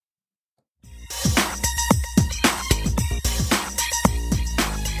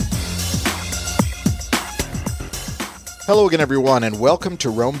Hello again, everyone, and welcome to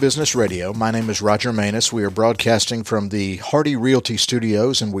Rome Business Radio. My name is Roger Manus. We are broadcasting from the Hardy Realty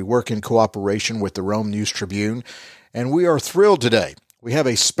Studios, and we work in cooperation with the Rome News Tribune. And we are thrilled today. We have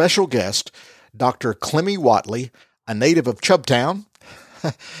a special guest, Dr. Clemmy Whatley, a native of Chubtown,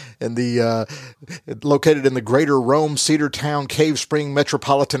 located in the greater Rome, Cedartown, Cave Spring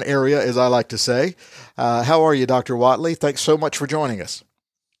metropolitan area, as I like to say. How are you, Dr. Whatley? Thanks so much for joining us.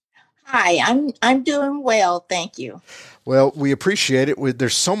 Hi, I'm doing well, thank you. Well, we appreciate it.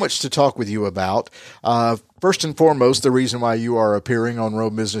 There's so much to talk with you about. First and foremost, the reason why you are appearing on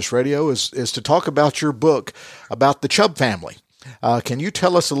Rome Business Radio is to talk about your book about the Chubb family. Can you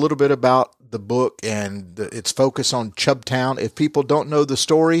tell us a little bit about the book and its focus on Chubtown? If people don't know the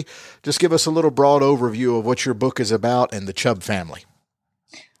story, just give us a little broad overview of what your book is about and the Chubb family.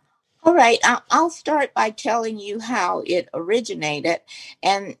 All right, I'll start by telling you how it originated,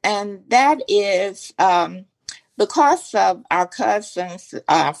 and that is because of our cousins,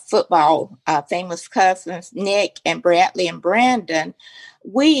 football famous cousins, Nick and Bradley and Brandon.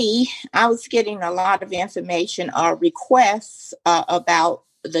 I was getting a lot of information or requests about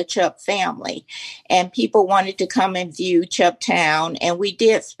the Chubb family, and people wanted to come and view Chubtown, and we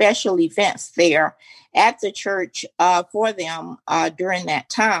did special events there at the church for them during that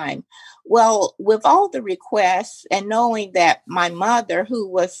time. Well, with all the requests and knowing that my mother, who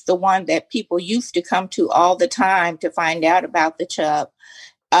was the one that people used to come to all the time to find out about the Chubb,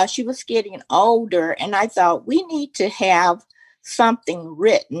 she was getting older, and I thought we need to have something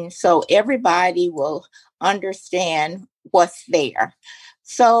written so everybody will understand what's there.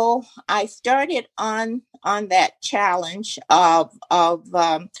 So I started on that challenge of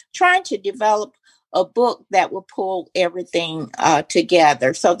trying to develop a book that will pull everything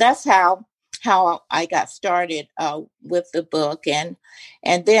together. So that's how I got started with the book, and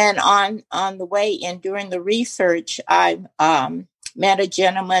then on the way in during the research, I met a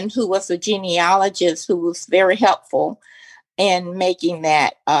gentleman who was a genealogist who was very helpful in making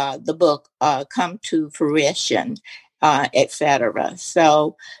that the book come to fruition, etc.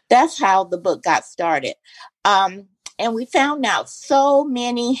 So that's how the book got started. And we found out so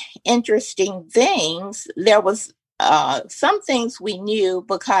many interesting things. There was some things we knew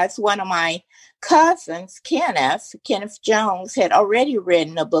because one of my cousins, Kenneth Jones, had already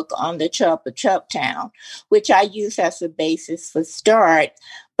written a book on the Chubb of Chubtown, which I used as a basis for start.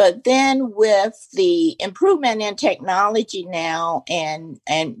 But then with the improvement in technology now and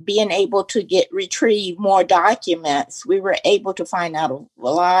being able to retrieve more documents, we were able to find out a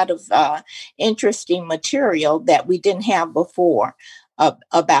lot of interesting material that we didn't have before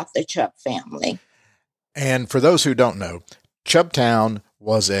about the Chubb family. And for those who don't know, Chubtown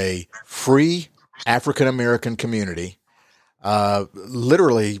was a free African-American community,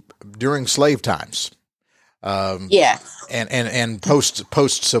 literally during slave times. Yes. And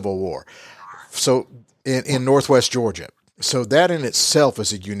post Civil War. So in Northwest Georgia. So that in itself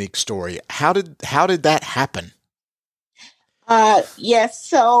is a unique story. How did that happen? Yes.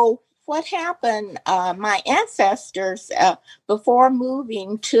 So what happened, my ancestors, before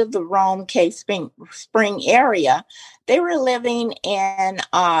moving to the Rome Cave Spring area, they were living in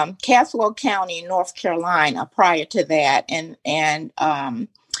Caswell County, North Carolina prior to that.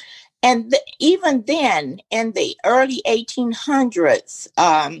 Even then, in the early 1800s,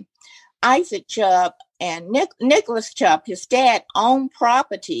 Isaac Chubb and Nicholas Chubb, his dad, owned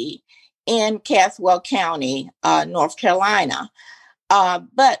property in Caswell County, North Carolina.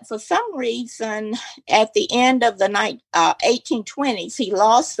 But for some reason, at the end of the 1820s, he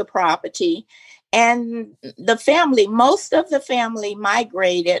lost the property, and most of the family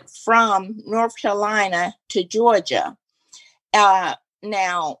migrated from North Carolina to Georgia.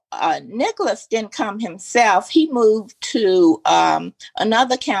 Now, Nicholas didn't come himself. He moved to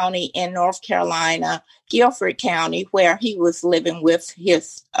another county in North Carolina, Guilford County, where he was living with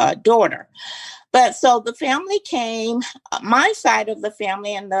his daughter. But so the family came, my side of the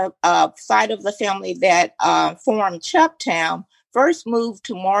family and the side of the family that formed Chubtown first moved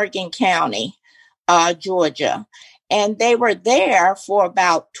to Morgan County, Georgia. And they were there for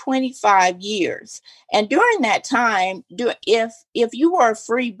about 25 years. And during that time, if you were a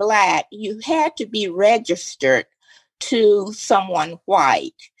free Black, you had to be registered to someone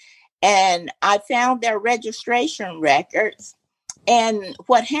white. And I found their registration records. And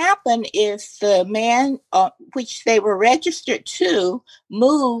what happened is the man which they were registered to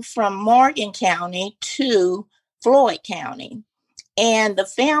moved from Morgan County to Floyd County. And the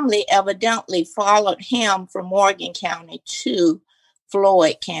family evidently followed him from Morgan County to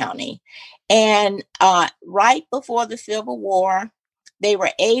Floyd County. And right before the Civil War, they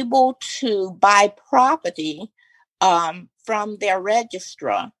were able to buy property from their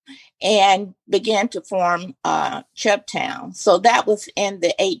registrar and began to form Chubtown. So that was in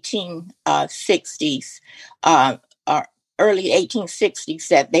the 1860s, or early 1860s,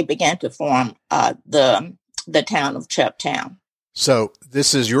 that they began to form the town of Chubtown. So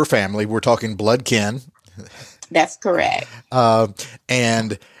this is your family. We're talking blood kin. That's correct.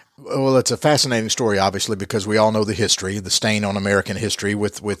 And well, it's a fascinating story, obviously, because we all know the history, the stain on American history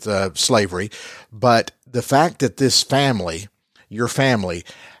with slavery. But the fact that this family, your family,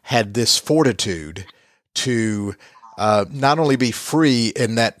 had this fortitude to not only be free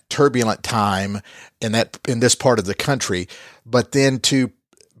in that turbulent time in this part of the country, but then to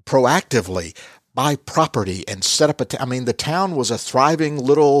proactively buy property and set up the town was a thriving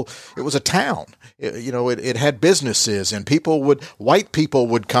it was a town. It had businesses, and white people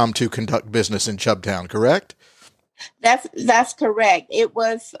would come to conduct business in Chubtown, correct? That's correct. It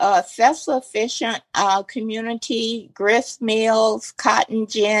was a self-sufficient community, grist mills, cotton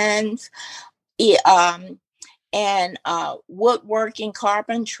gins, and woodworking,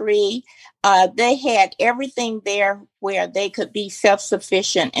 carpentry. They had everything there where they could be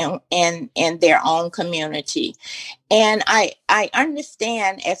self-sufficient in their own community. And I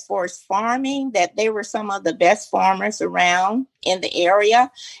understand, as far as farming, that they were some of the best farmers around in the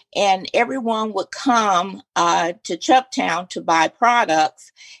area. And everyone would come to Chubtown to buy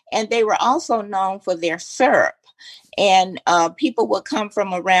products. And they were also known for their syrup. And people would come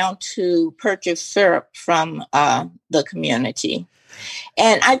from around to purchase syrup from the community.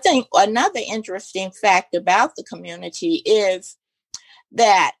 And I think another interesting fact about the community is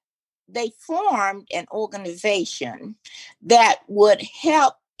that they formed an organization that would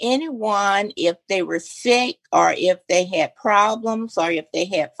help anyone if they were sick, or if they had problems, or if they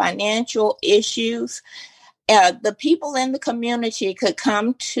had financial issues. The people in the community could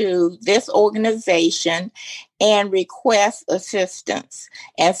come to this organization and request assistance.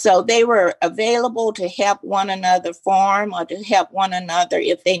 And so they were available to help one another farm, or to help one another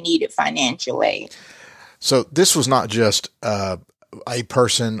if they needed financial aid. So this was not just a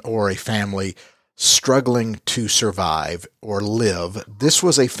person or a family struggling to survive or live. This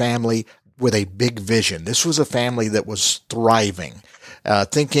was a family with a big vision. This was a family that was thriving,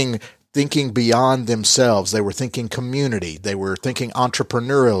 thinking beyond themselves. They were thinking community. They were thinking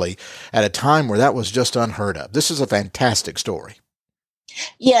entrepreneurially at a time where that was just unheard of. This is a fantastic story.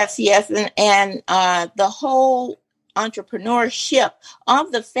 Yes. And the whole entrepreneurship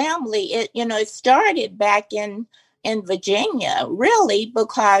of the family, it started back in Virginia, really,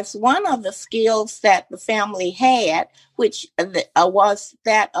 because one of the skills that the family had, which was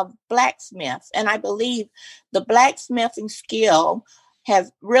that of blacksmith. And I believe the blacksmithing skill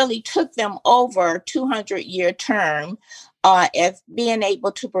has really took them over a 200-year term as being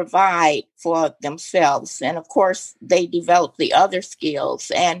able to provide for themselves. And of course, they developed the other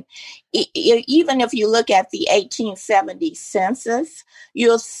skills. And even if you look at the 1870 census,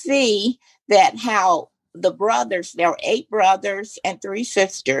 you'll see that how the brothers, there were 8 brothers and 3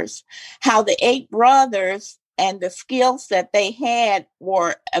 sisters, how the 8 brothers and the skills that they had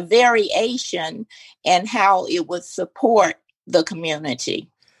were a variation, and how it would support the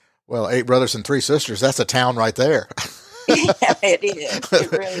community. Well, 8 brothers and 3 sisters, that's a town right there. Yeah, it is.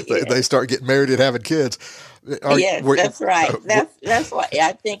 It really is. They start getting married and having kids. That's right. That's why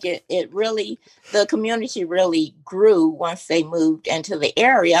I think it really, the community really grew once they moved into the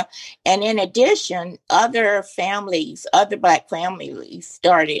area. And in addition, other Black families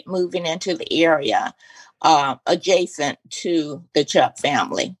started moving into the area adjacent to the Chubb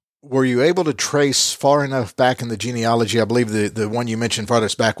family. Were you able to trace far enough back in the genealogy? I believe the one you mentioned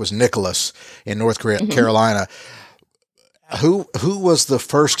farthest back was Nicholas in North Carolina. Who was the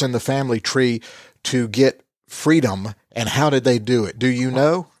first in the family tree to get freedom, and how did they do it? Do you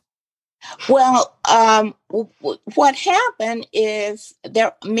know? Well, what happened is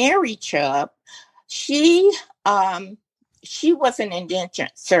Mary Chubb, she was an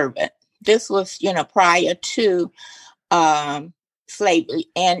indentured servant. This was, prior to slavery,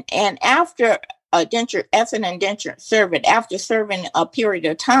 and after as an indentured servant, after serving a period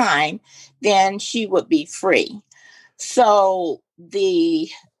of time, then she would be free. So the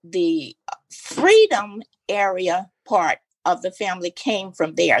freedom area part of the family came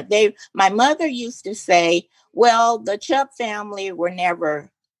from there. My mother used to say, well, the Chubb family were never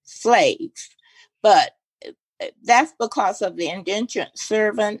slaves, but that's because of the indentured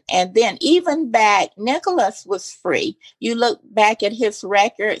servant. And then even back, Nicholas was free. You look back at his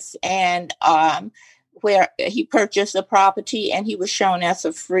records, and where he purchased a property, and he was shown as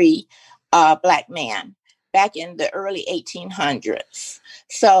a free Black man. back in the early 1800s.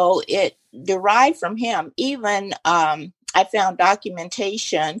 So it derived from him. Even I found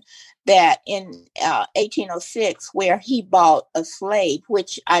documentation that in 1806, where he bought a slave,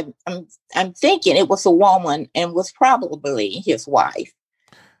 which I'm thinking it was a woman and was probably his wife.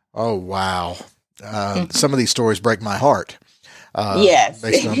 Oh, wow. Some of these stories break my heart. Yes.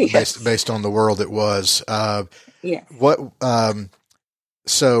 Based on the world it was. Yes.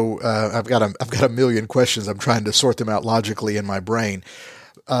 So I've got a million questions. I'm trying to sort them out logically in my brain.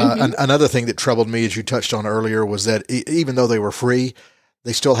 Another thing that troubled me, as you touched on earlier, was that even though they were free,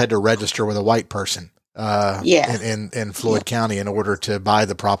 they still had to register with a white person in Floyd County in order to buy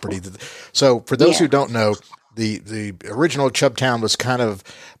the property. So for those who don't know, the original Chubtown was kind of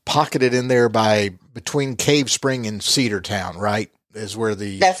pocketed in there between Cave Spring and Cedartown, right? Is where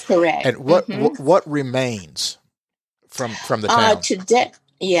that's correct. And what remains from the town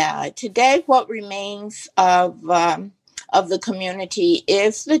today what remains of the community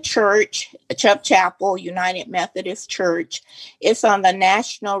is the church, Chubb Chapel United Methodist Church. It's on the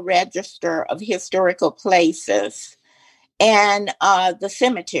National Register of Historical Places, and the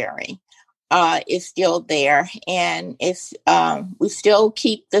cemetery is still there, and it's we still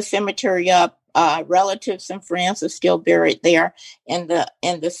keep the cemetery up. Relatives and friends are still buried there in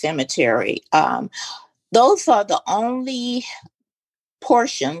the cemetery. Those are the only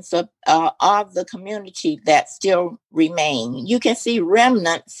portions of the community that still remain. You can see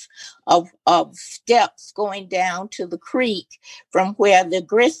remnants of steps going down to the creek from where the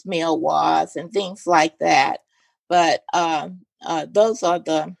grist mill was and things like that. But those are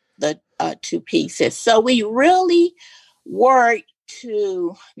the two pieces. So we really work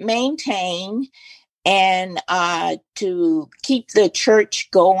to maintain and to keep the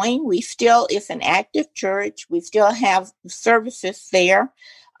church going. It's an active church. We still have services there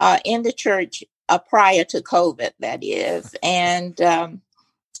in the church prior to COVID, that is, and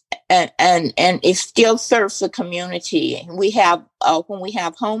it still serves the community. We have when we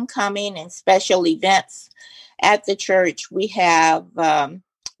have homecoming and special events at the church, we have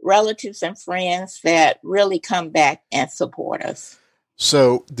relatives and friends that really come back and support us.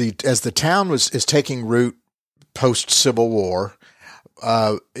 So as the town is taking root post Civil War,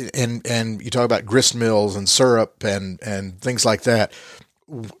 and you talk about grist mills and syrup and things like that,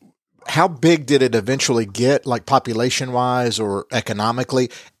 how big did it eventually get, like population wise or economically,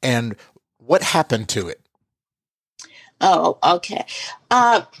 and what happened to it? Oh, okay.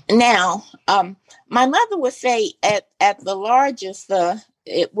 Now, my mother would say at the largest,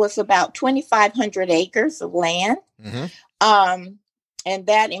 it was about 2,500 acres of land. Mm-hmm. And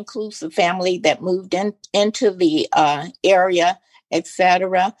that includes the family that moved into the area,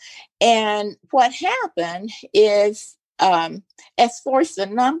 etc. And what happened is, as far as the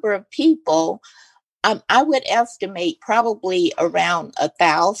number of people, I would estimate probably around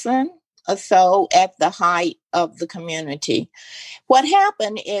 1,000 or so at the height of the community. What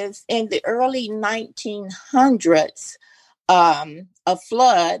happened is in the early 1900s, a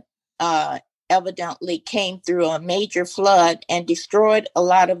flood evidently came through, a major flood, and destroyed a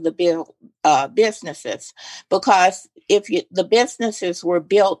lot of the businesses, because the businesses were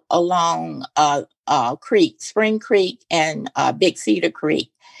built along creek, Spring Creek and Big Cedar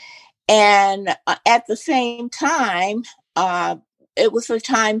Creek. And at the same time, it was a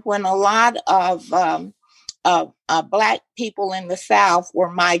time when a lot of Black people in the South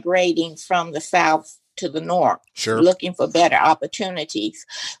were migrating from the South to the North, looking for better opportunities.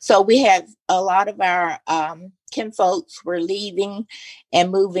 So we had a lot of our kinfolks were leaving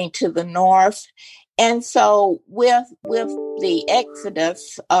and moving to the North. And so with the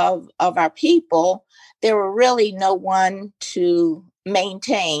exodus of our people, there were really no one to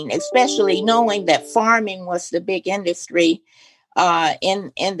maintain, especially knowing that farming was the big industry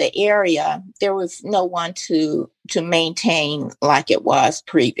in the area. There was no one to maintain like it was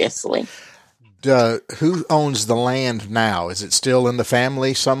previously. Who owns the land now? Is it still in the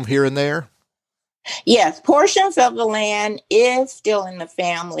family, some here and there? Yes, portions of the land is still in the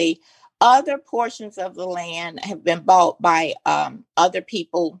family. Other portions of the land have been bought by other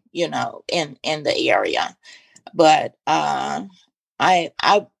people, in the area. But I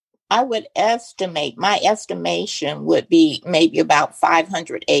would estimate, my estimation would be maybe about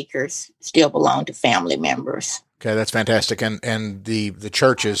 500 acres still belong to family members. Okay, that's fantastic. And the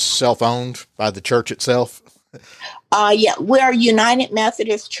church is self-owned by the church itself? Yeah, we're a United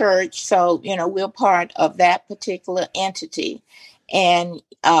Methodist Church, so, we're part of that particular entity. And,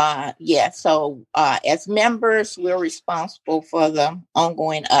 so as members, we're responsible for the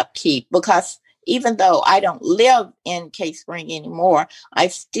ongoing upkeep, because even though I don't live in Cave Spring anymore, I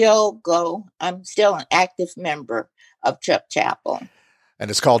still go. I'm still an active member of Chubb Chapel. And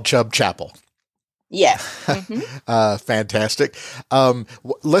it's called Chubb Chapel. Yes. Mm-hmm. Fantastic.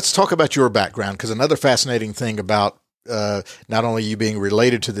 Let's talk about your background, because another fascinating thing about not only you being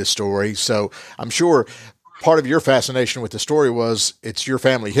related to this story, so I'm sure part of your fascination with the story was it's your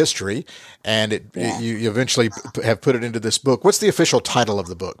family history, and you eventually have put it into this book. What's the official title of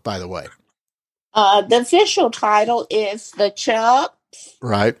the book, by the way? The official title is The Chubb,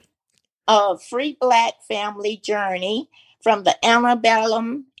 right? Free Black Family Journey from the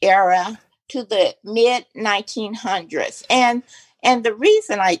Antebellum Era to the mid 1900s. And the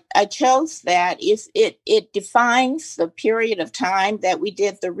reason I chose that is it defines the period of time that we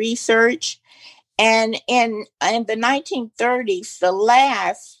did the research. And in the 1930s, the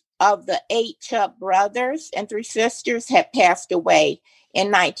last of the 8 Chubb brothers and 3 sisters had passed away in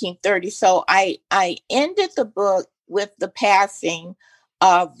 1930. So I ended the book with the passing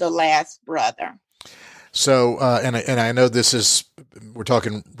of the last brother. So, and I know we're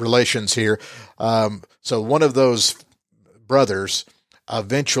talking relations here. So one of those brothers,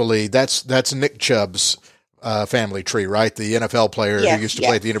 eventually, that's Nick Chubb's family tree, right? The NFL player who used to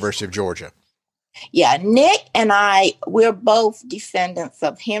play at the University of Georgia. Yeah, Nick and we're both descendants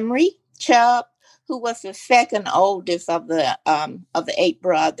of Henry Chubb, who was the second oldest of the 8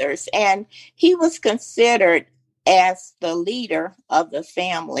 brothers, and he was considered as the leader of the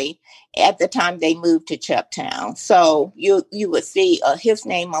family at the time they moved to Chubbtown. So you would see his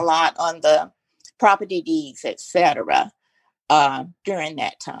name a lot on the property deeds, etc. During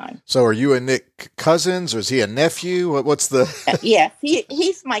that time. So are you and Nick cousins, or is he a nephew? What's the? Yeah,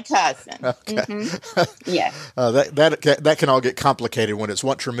 he's my cousin. Okay. Mm-hmm. Yeah. That can all get complicated when it's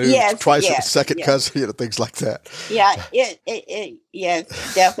once removed, twice a second cousin, things like that. Yeah,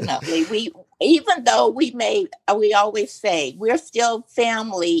 yes, definitely. Even though we always say we're still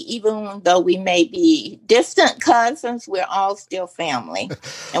family, even though we may be distant cousins, we're all still family,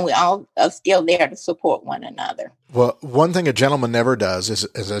 and we all are still there to support one another. Well, one thing a gentleman never does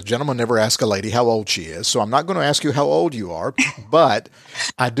is a gentleman never asks a lady how old she is. So I'm not going to ask you how old you are, but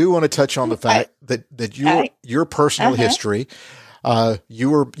I do want to touch on the fact that your personal history, you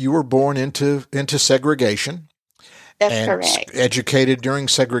were born into segregation. That's correct. Educated during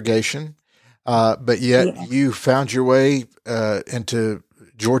segregation. But yet you found your way into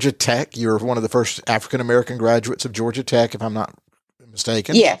Georgia Tech. You're one of the first African-American graduates of Georgia Tech, if I'm not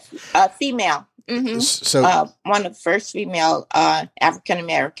mistaken. Yes, female. Mm-hmm. So one of the first female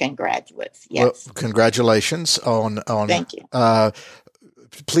African-American graduates. Yes. Well, congratulations on. Thank you.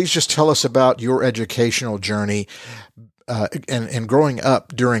 Please just tell us about your educational journey and growing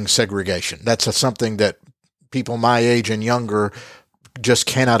up during segregation. That's something that people my age and younger just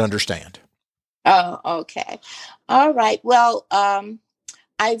cannot understand. Oh, okay. All right. Well, when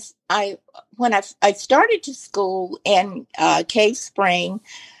I started to school in Cave Spring,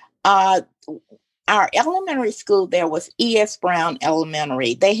 our elementary school there was E.S. Brown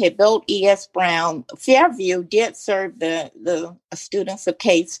Elementary. They had built E.S. Brown. Fairview did serve the students of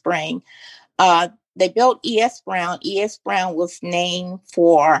Cave Spring. They built E.S. Brown. E.S. Brown was named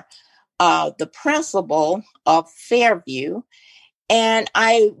for the principal of Fairview. And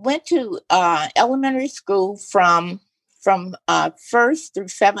I went to elementary school from 1st through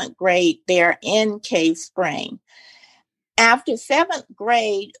 7th grade there in Cave Spring. After 7th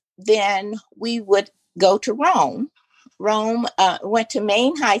grade, then we would go to Rome. Rome went to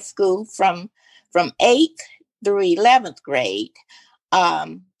Main High School from 8th through 11th grade.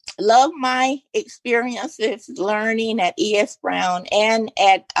 Love my experiences learning at E.S. Brown and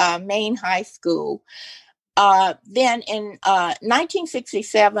at Main High School. Then in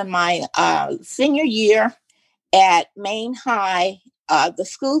 1967, my senior year at Main High, the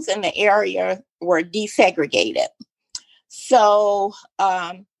schools in the area were desegregated. So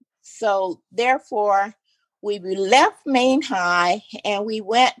therefore, we left Main High and we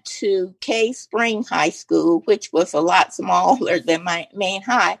went to Cave Spring High School, which was a lot smaller than my Main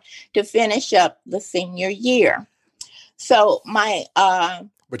High, to finish up the senior year. So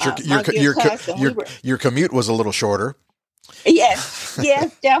but your commute was a little shorter. Yes,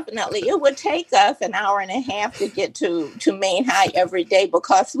 definitely. It would take us an hour and a half to get to Main High every day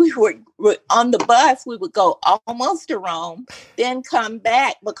because we were on the bus. We would go almost to Rome, then come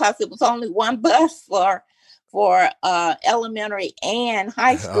back because it was only one bus for elementary and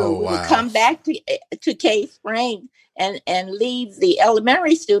high school. Oh, wow. We would come back to Cave Spring and leave the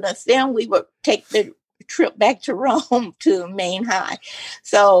elementary students. Then we would take the trip back to Rome to Maine High.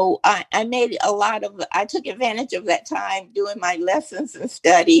 So I took advantage of that time doing my lessons and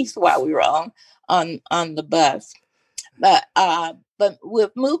studies while we were on the bus. But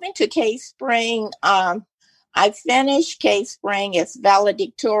with moving to Cave Spring, I finished Cave Spring as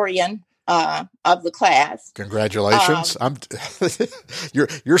valedictorian of the class. Congratulations!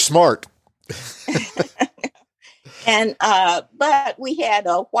 You're smart. And but we had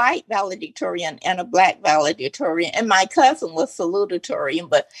a white valedictorian and a black valedictorian, and my cousin was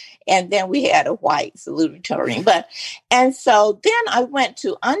salutatorian, and then we had a white salutatorian. And so then I went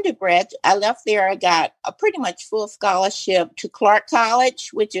to undergrad. I left there. I got a pretty much full scholarship to Clark College,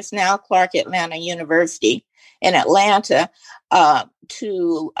 which is now Clark Atlanta University in Atlanta.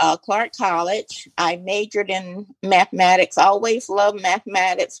 To Clark College. I majored in mathematics. I always loved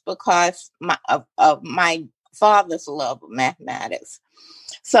mathematics because of my father's love of mathematics.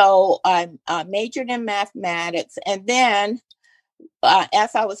 So I majored in mathematics. And then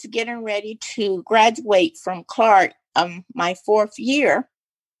as I was getting ready to graduate from Clark, my fourth year,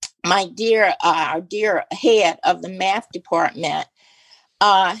 our dear head of the math department,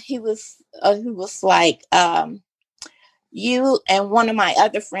 he was like, you and one of my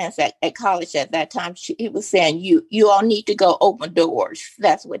other friends at college at that time, he was saying, you all need to go open doors.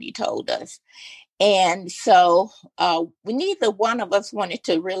 That's what he told us. And so neither one of us wanted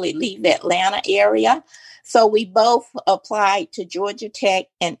to really leave the Atlanta area. So we both applied to Georgia Tech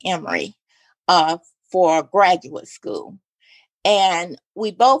and Emory for graduate school. And we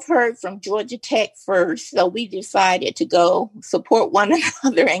both heard from Georgia Tech first, so we decided to go support one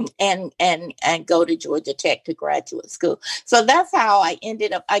another and go to Georgia Tech to graduate school. So that's how I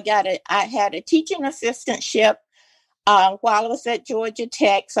ended up. I had a teaching assistantship while I was at Georgia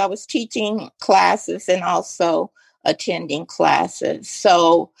Tech. So I was teaching classes and also attending classes.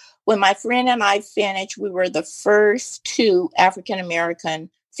 So when my friend and I finished, we were the first two African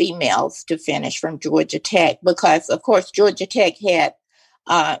American females to finish from Georgia Tech, because of course Georgia Tech had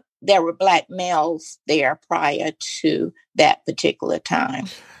there were black males there prior to that particular time.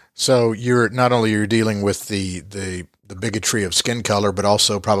 So you're dealing with the bigotry of skin color, but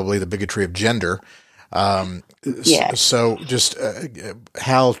also probably the bigotry of gender. Yes. So just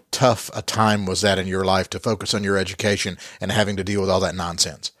how tough a time was that in your life to focus on your education and having to deal with all that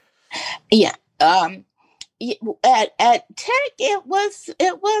nonsense? Yeah. At Tech, it was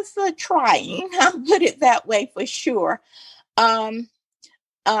trying. I'll put it that way for sure.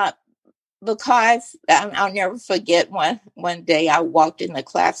 Because I'll never forget one day I walked in the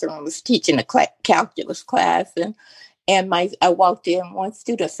classroom. I was teaching a calculus class, and I walked in. One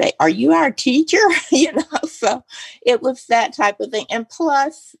student said, "Are you our teacher?" So it was that type of thing. And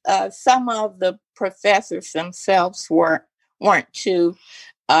plus, some of the professors themselves weren't too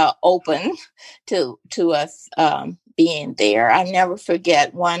open to us being there. I never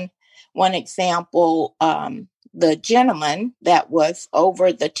forget one example. The gentleman that was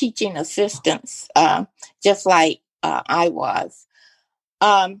over the teaching assistants, just like I was.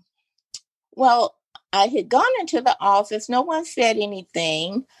 Well, I had gone into the office. No one said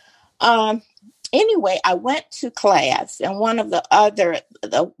anything. Anyway, I went to class, and one of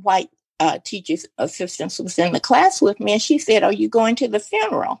the white teacher's assistants was in the class with me, and she said, "Are you going to the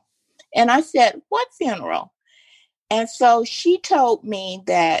funeral?" And I said, "What funeral?" And so she told me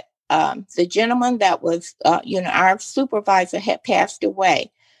that the gentleman that was, our supervisor had passed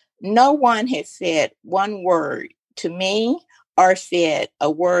away. No one had said one word to me or said a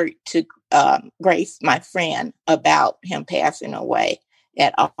word to Grace, my friend, about him passing away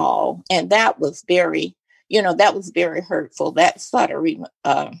at all. And that was very hurtful. That sort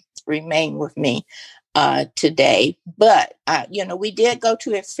of remained with me today. But, we did go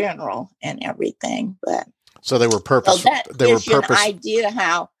to his funeral and everything. But so they were purposeful. So that gives you an idea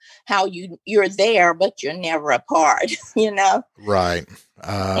how you're there, but you're never apart, Right.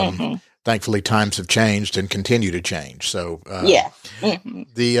 Thankfully, times have changed and continue to change. So, yeah.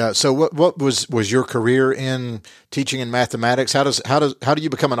 Mm-hmm. So what was your career in teaching in mathematics? How do you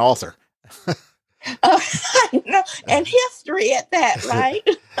become an author? And history at that, right?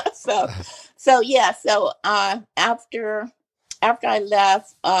 So after I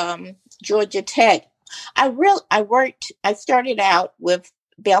left Georgia Tech, I started out with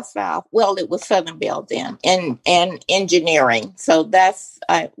Bell South. Well, it was Southern Bell then, and engineering. So that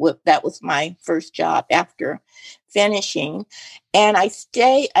was my first job after finishing, and I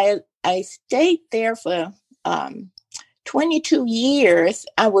stayed there for 22 years.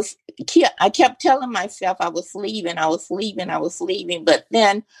 I kept telling myself I was leaving. But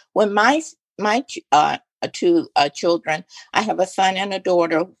then when my children. I have a son and a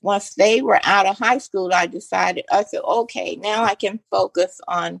daughter. Once they were out of high school, I said, okay, now I can focus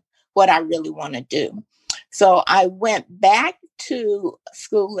on what I really want to do. So I went back to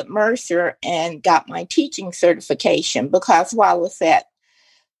school at Mercer and got my teaching certification, because while I was at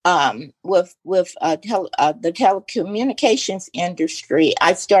with the telecommunications industry,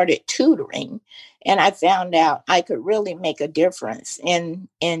 I started tutoring, and I found out I could really make a difference in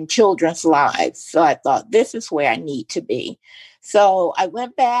children's lives. So I thought, this is where I need to be. So I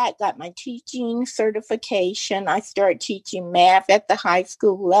went back, got my teaching certification. I started teaching math at the high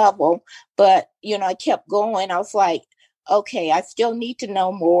school level, but I kept going. I was like, okay, I still need to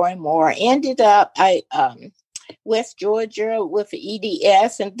know more and more. Ended up, West Georgia with the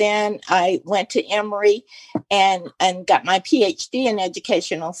EDS, and then I went to Emory and got my PhD in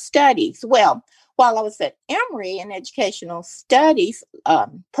educational studies. Well, while I was at Emory in educational studies,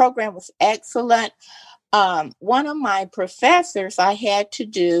 program was excellent. One of my professors, we had to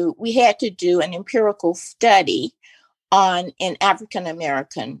do an empirical study in African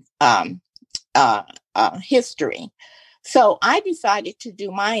American history. So I decided to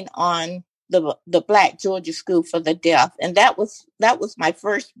do mine on the Black Georgia School for the Deaf, and that was my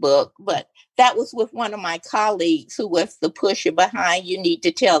first book. But that was with one of my colleagues who was the pusher behind, you need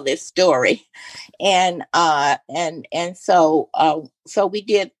to tell this story, and so we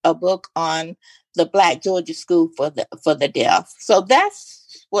did a book on the Black Georgia School for the Deaf. So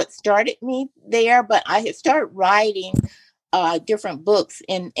that's what started me there. But I had started writing different books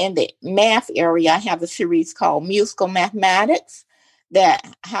in the math area. I have a series called Musical Mathematics, that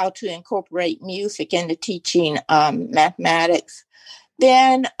how to incorporate music into teaching mathematics.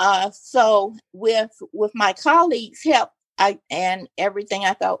 Then, so with my colleagues' help and everything,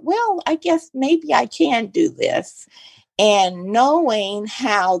 I thought, well, I guess maybe I can do this. And knowing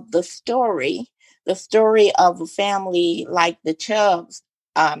how the story of a family like the Chubbs,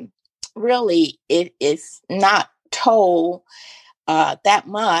 really it is not told that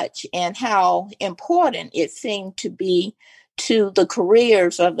much, and how important it seemed to be to the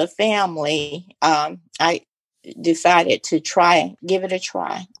careers of the family, I decided to give it a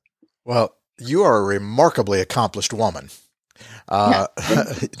try. Well, you are a remarkably accomplished woman.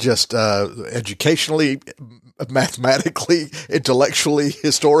 Just educationally, mathematically, intellectually,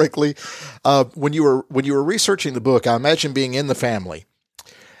 historically. When you were researching the book, I imagine being in the family,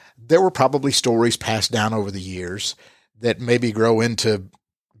 there were probably stories passed down over the years that maybe grow into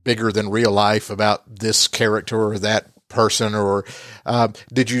bigger than real life about this character or that person, or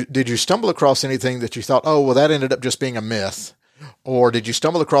did you stumble across anything that you thought, oh, well, that ended up just being a myth? Or did you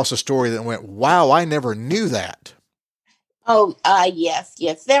stumble across a story that went, wow, I never knew that? Oh, yes.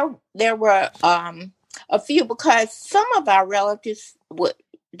 There were a few, because some of our relatives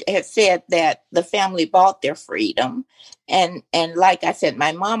have said that the family bought their freedom. And like I said,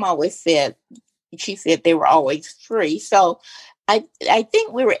 my mom always said, she said they were always free. So I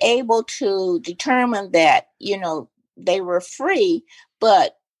think we were able to determine that, they were free,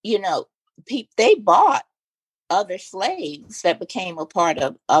 but, they bought other slaves that became a part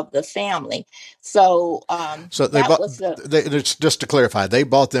of the family. So, so they just to clarify, they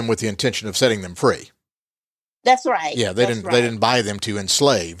bought them with the intention of setting them free. That's right. Yeah, they didn't buy them to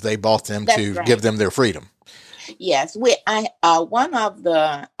enslave. They bought them to give them their freedom. Yes, one of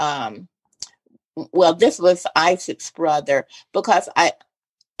the this was Isaac's brother, because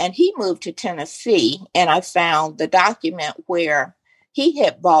he moved to Tennessee, and I found the document where he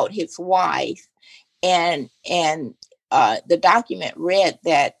had bought his wife, and the document read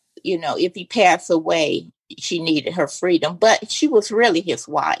that, if he passed away, she needed her freedom, but she was really his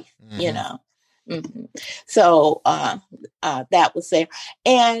wife, Mm-hmm. So that was there.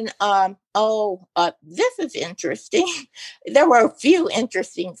 And this is interesting. There were a few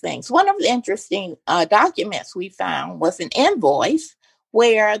interesting things. One of the interesting documents we found was an invoice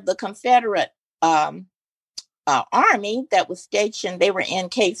where the Confederate army that was stationed, they were in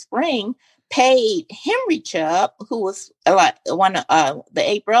Cave Spring, paid Henry Chubb, who was one of the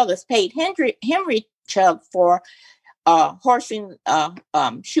 8 brothers, paid Henry Chubb for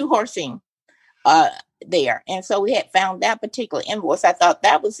shoe horsing there. And so we had found that particular invoice. I thought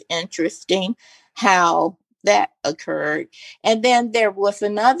that was interesting how that occurred. And then there was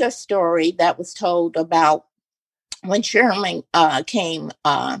another story that was told about when Sherman was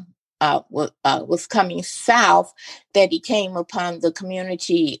coming south, that he came upon the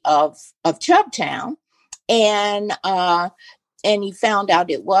community of Chubbtown, and he found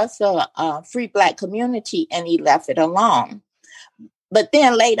out it was a free Black community, and he left it alone. but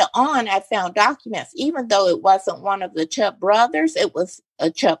then later on, I found documents, even though it wasn't one of the Chubb brothers, it was a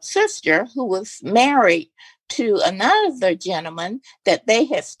Chubb sister who was married to another gentleman, that they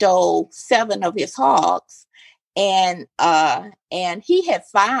had stole 7 of his hogs. And he had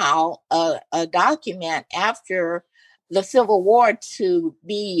filed a document after the Civil War to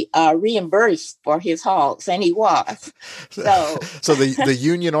be reimbursed for his hogs, and he was. So, so the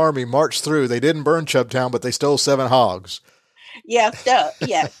Union Army marched through. They didn't burn Chubbtown, but they stole 7 hogs. Yes.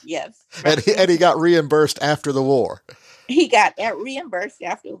 And he got reimbursed after the war. He got reimbursed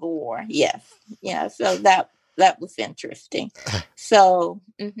after the war. Yes. Yeah. So that was interesting. So,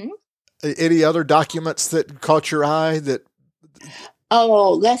 Any other documents that caught your eye that?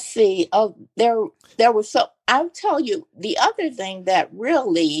 Oh, let's see. Oh, there was I'll tell you the other thing that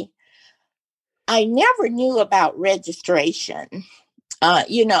really I never knew about registration,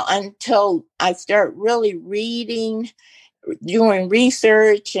 until I start really reading, doing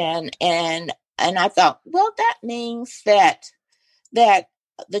research, and I thought, well, that means that the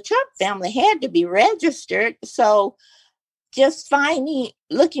Chubb family had to be registered. So just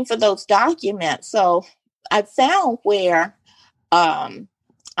looking for those documents. So I found where 2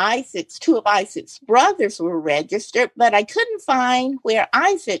 of Isaac's brothers were registered, but I couldn't find where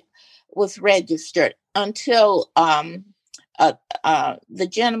Isaac was registered until the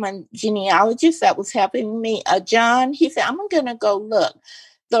gentleman genealogist that was helping me, John, he said, I'm going to go look.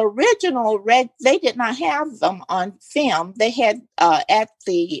 The original they did not have them on film. They had at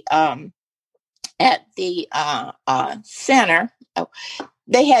the center,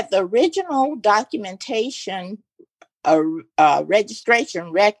 they had the original documentation,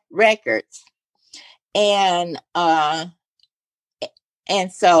 registration records, and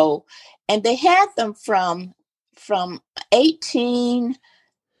they had them from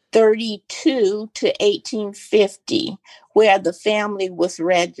 1832 to 1850, where the family was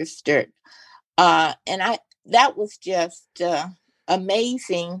registered, and that was just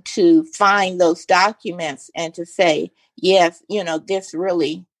amazing to find those documents and to say, yes, this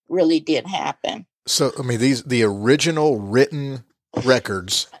really did happen. So, I mean, the original written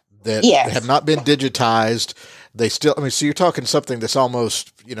records that Yes. have not been digitized, they still, so you're talking something that's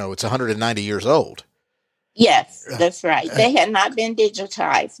almost, it's 190 years old. Yes, that's right. They had not been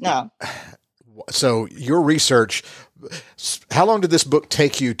digitized. No. So your research, how long did this book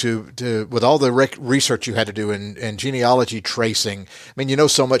take you to with all the research you had to do in genealogy tracing? I mean,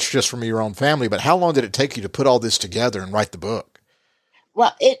 so much just from your own family, but how long did it take you to put all this together and write the book?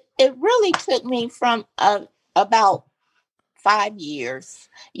 Well, it really took me from about 5 years,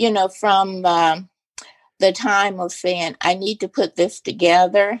 from the time of saying, I need to put this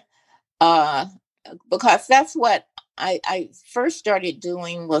together, because that's what I first started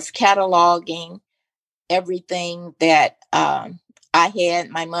doing, was cataloging everything that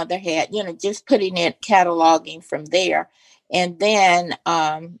my mother had, just putting it, cataloging from there. And then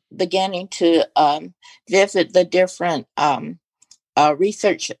beginning to visit the different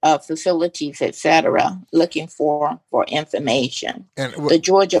research facilities, etc., looking for information. And the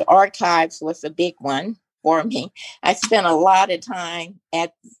Georgia Archives was a big one for me. I spent a lot of time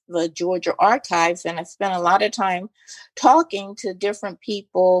at the Georgia Archives, and I spent a lot of time talking to different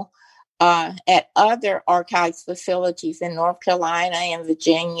people at other archives facilities in North Carolina and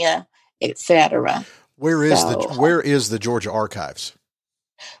Virginia, etc. Where is the Georgia Archives?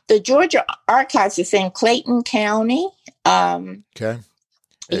 The Georgia Archives is in Clayton County. Okay.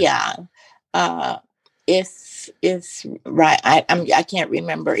 Yeah. It's right. I can't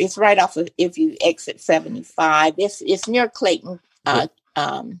remember. It's right off of, if you exit 75. It's near Clayton,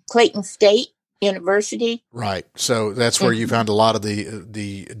 Clayton State University. Right. So that's where you found a lot of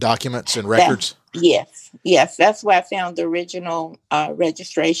the documents and records. Yes. That's where I found the original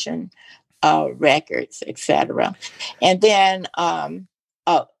registration records, etc. And then I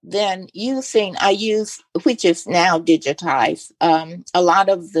use, which is now digitized, a lot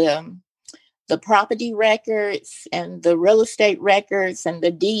of the property records and the real estate records and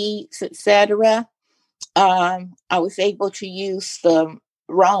the deeds, etc. I was able to use the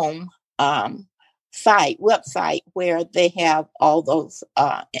Rome website, where they have all those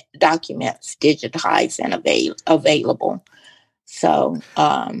documents digitized and available. So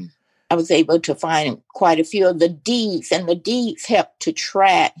I was able to find quite a few of the deeds, and the deeds helped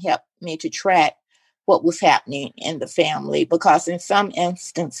me to track what was happening in the family, because in some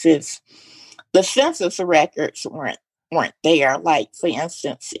instances, the census records weren't there. Like, for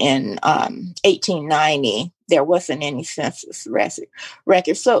instance, in 1890, there wasn't any census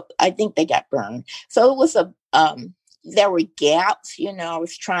records. So I think they got burned. So it was there were gaps, I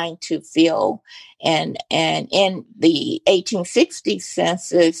was trying to fill. And in the 1860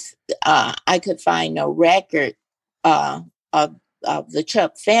 census, I could find no record of the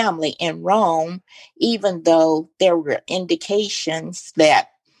Chubb family in Rome, even though there were indications that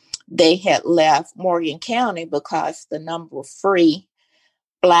they had left Morgan County because the number of free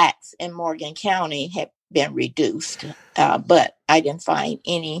Blacks in Morgan County had been reduced. But I didn't find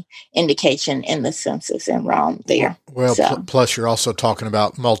any indication in the census in Rome there. Well, plus you're also talking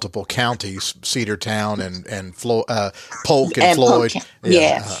about multiple counties, Cedartown and Polk and Floyd.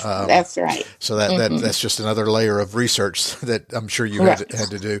 Yes, that's right. So that's just another layer of research that I'm sure you had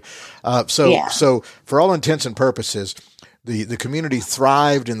to do. So for all intents and purposes, the community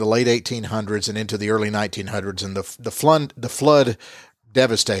thrived in the late 1800s and into the early 1900s, and the flood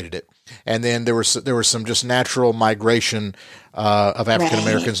devastated it. And then there was some just natural migration of African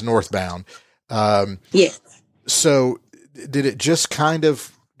Americans northbound. Yes. So did it just kind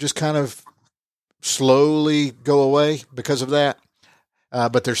of slowly go away because of that?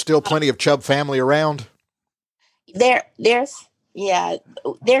 But there's still plenty of Chubb family around. They're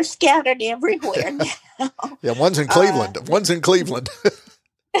scattered everywhere now. Yeah, one's in Cleveland. One's in Cleveland.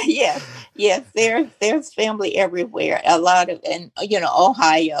 Yes, there's family everywhere. A lot of, and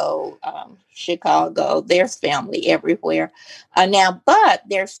Ohio, Chicago, there's family everywhere now. But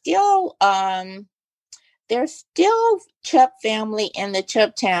there's still Chubb family in the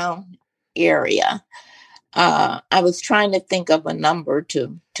Chubbtown area. I was trying to think of a number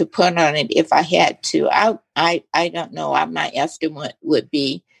to put on it if I had to. I don't know. My estimate would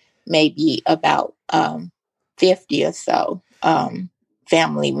be maybe about 50 or so.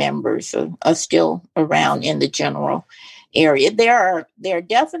 Family members are still around in the general area. There are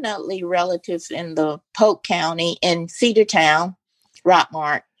definitely relatives in the Polk County, in Cedartown,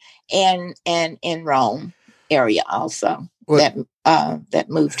 Rockmart, and in Rome area also that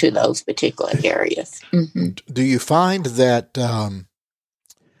moved to those particular areas. Mm-hmm. Do you find that the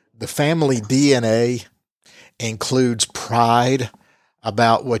family DNA includes pride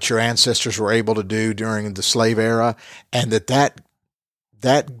about what your ancestors were able to do during the slave era, and that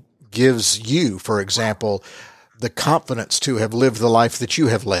gives you, for example, the confidence to have lived the life that you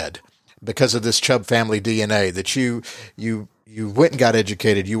have led because of this Chubb family DNA, that you went and got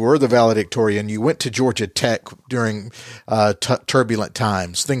educated, you were the valedictorian, you went to Georgia Tech during turbulent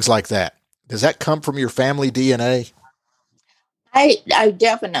times, things like that. Does that come from your family DNA? I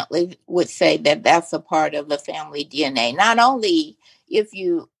definitely would say that that's a part of the family DNA. Not only if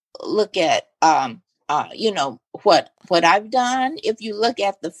you look at what I've done, if you look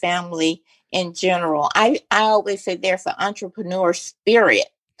at the family in general, I always say there's an entrepreneur spirit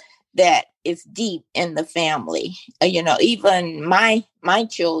that is deep in the family. Even my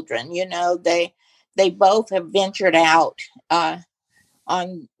children, they both have ventured out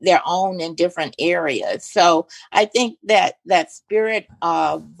on their own in different areas. So I think that spirit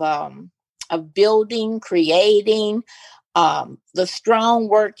of building, creating, the strong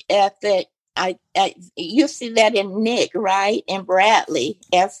work ethic. You see that in Nick, right? And Bradley,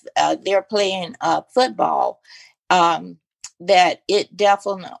 as they're playing football, that it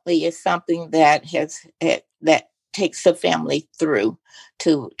definitely is something that that takes the family through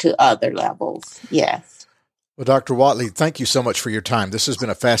to other levels. Yes. Well, Dr. Whatley, thank you so much for your time. This has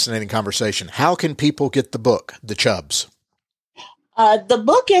been a fascinating conversation. How can people get the book, The Chubbs? The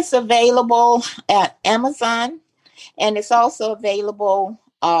book is available at Amazon, and it's also available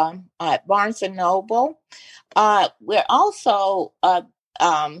at Barnes & Noble. We're also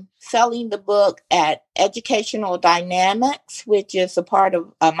selling the book at Educational Dynamics, which is a part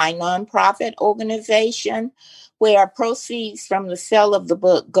of my nonprofit organization, where proceeds from the sale of the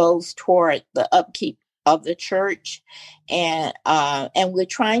book goes toward the upkeep of the church. And we're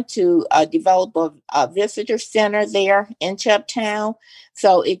trying to develop a visitor center there in Chubbtown.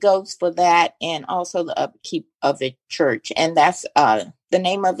 So it goes for that, and also the upkeep of the church. And that's the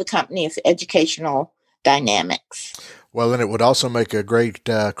name of the company is Educational Dynamics. Well, and it would also make a great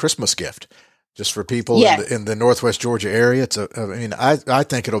Christmas gift just for people in the Northwest Georgia area. I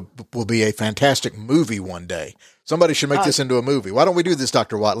think will be a fantastic movie one day. Somebody should make this into a movie. Why don't we do this,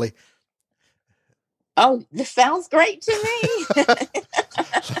 Dr. Whatley? Oh, this sounds great to me.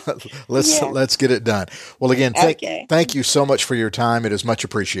 Let's get it done. Well, again, thank you so much for your time. It is much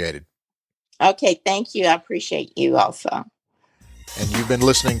appreciated. Okay, thank you. I appreciate you also. And you've been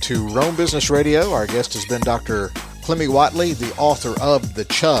listening to Rome Business Radio. Our guest has been Dr. Clemmy Whatley, the author of The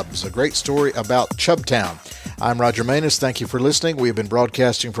Chubbs, a great story about Chubbtown. I'm Roger Manus. Thank you for listening. We have been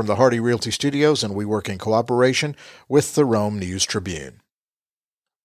broadcasting from the Hardy Realty Studios, and we work in cooperation with the Rome News Tribune.